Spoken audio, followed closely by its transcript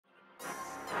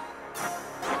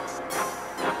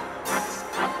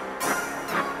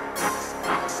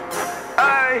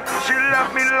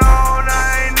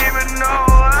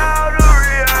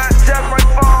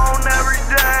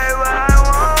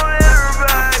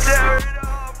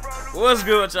What's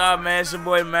good with y'all, man? It's your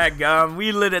boy MattGotEm.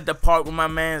 We lit at the park with my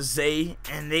man Zay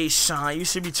and Nation. You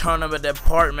should be turning up at that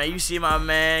park, man. You see my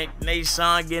man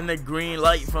Nation getting the green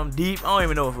light from deep. I don't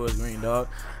even know if it was green, dog.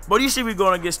 But you see we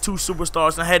going against two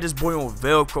superstars, and I had this boy on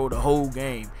Velcro the whole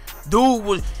game. Dude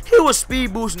was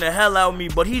speed boosting the hell out of me,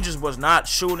 but he just was not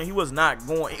shooting. He was not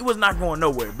going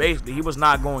nowhere. Basically, he was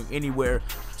not going anywhere.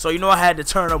 So you know I had to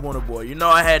turn up on the boy. You know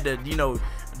I had to,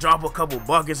 drop a couple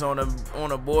buckets on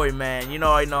the boy, man. You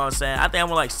know what I'm saying? I think I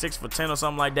went like 6 for 10 or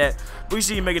something like that. But you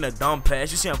see him making a dumb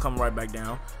pass. You see him coming right back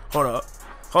down. Hold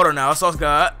up now. Sauce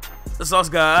God.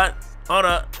 Hold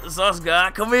up. Sauce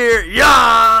God. Come here.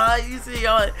 Yeah. You see,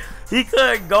 he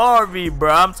couldn't guard me,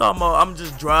 bro. I'm talking about, I'm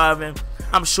just driving.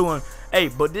 I'm shooting. Hey,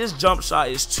 but this jump shot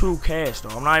is too cash,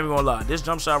 though. I'm not even gonna lie. This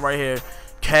jump shot right here,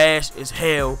 cash is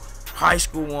hell. High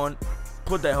school one.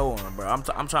 Put that hoe on, bro.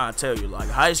 I'm trying to tell you, like,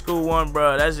 high school one,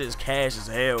 bro, that's just cash as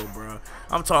hell, bro.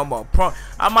 I'm talking about prom.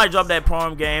 I might drop that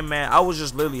prom game, man. I was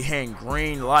just literally hitting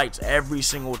green lights every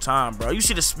single time, bro. You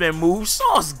see the spin move?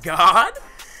 Sauce God.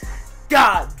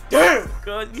 God damn.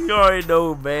 Cause you already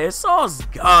know, man. Sauce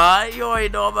God. You already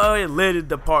know I'm out here lit at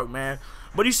the park, man.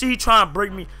 But you see he trying to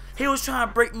break me. He was trying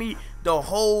to break me the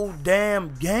whole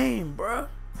damn game, bro.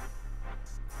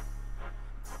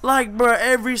 Like, bro,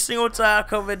 every single time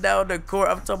coming down the court,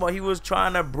 I'm talking about he was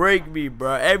trying to break me,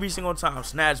 bro. Every single time.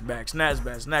 Snatch back.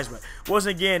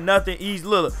 Wasn't getting nothing easy.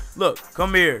 Look,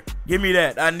 come here. Give me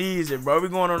that. I need it, bro. We're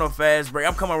going on a fast break.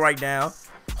 I'm coming right down.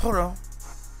 Hold on.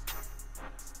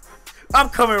 I'm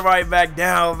coming right back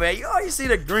down, man. You already see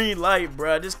the green light,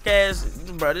 bro. This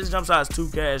jump shot is too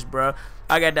cash, bro.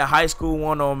 I got that high school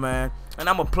one on, man. And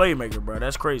I'm a playmaker, bro.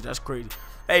 That's crazy.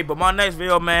 Hey, but my next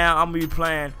video, man, I'm going to be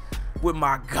playing with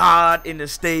my God in the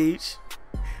stage.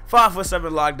 5'7"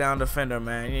 lockdown defender,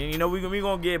 man. You know, we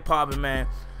gonna get popping, man.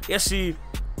 Let's see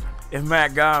if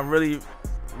MattGotEm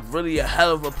really a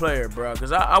hell of a player, bro.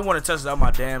 Cause I want to test out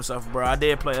my damn self, bro. I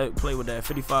did play with that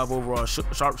 55 overall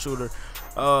sharpshooter.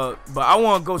 But I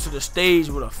want to go to the stage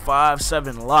with a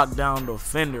 5'7" lockdown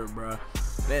defender, bro.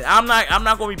 Man, I'm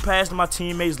not gonna be passing my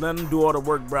teammates, letting them do all the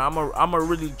work, bro. I'm gonna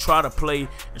really try to play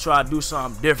and try to do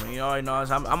something different. You already know.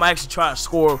 I'm actually trying to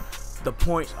score the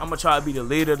points. I'm gonna try to be the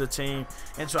leader of the team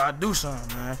and try to do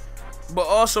something, man. But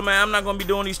also, man, I'm not gonna be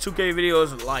doing these 2K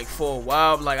videos like for a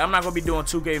while. Like, I'm not gonna be doing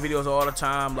 2K videos all the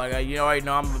time. Like, you already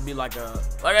know I'm gonna be like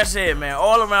I said, man,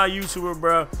 all around YouTuber,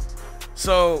 bro.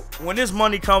 So when this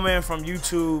money come in from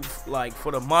YouTube, like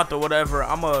for the month or whatever,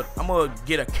 I'm gonna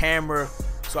get a camera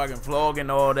so I can vlog and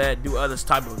all that, do other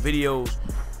type of videos,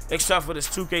 except for this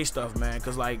 2K stuff, man.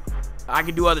 Cause like I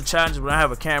can do other challenges when I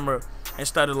have a camera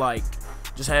instead of like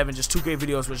just having 2K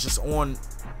videos, which just on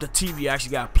the TV. I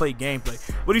actually gotta play gameplay.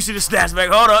 But you see the stats back?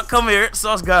 Hold up, come here,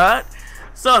 Sauce God.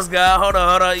 Hold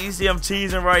on. You see I'm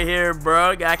cheesing right here,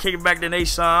 bro. Gotta kick it back to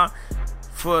Nation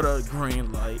for the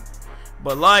green light.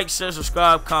 But like, share,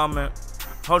 subscribe, comment.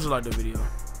 Hope you like the video.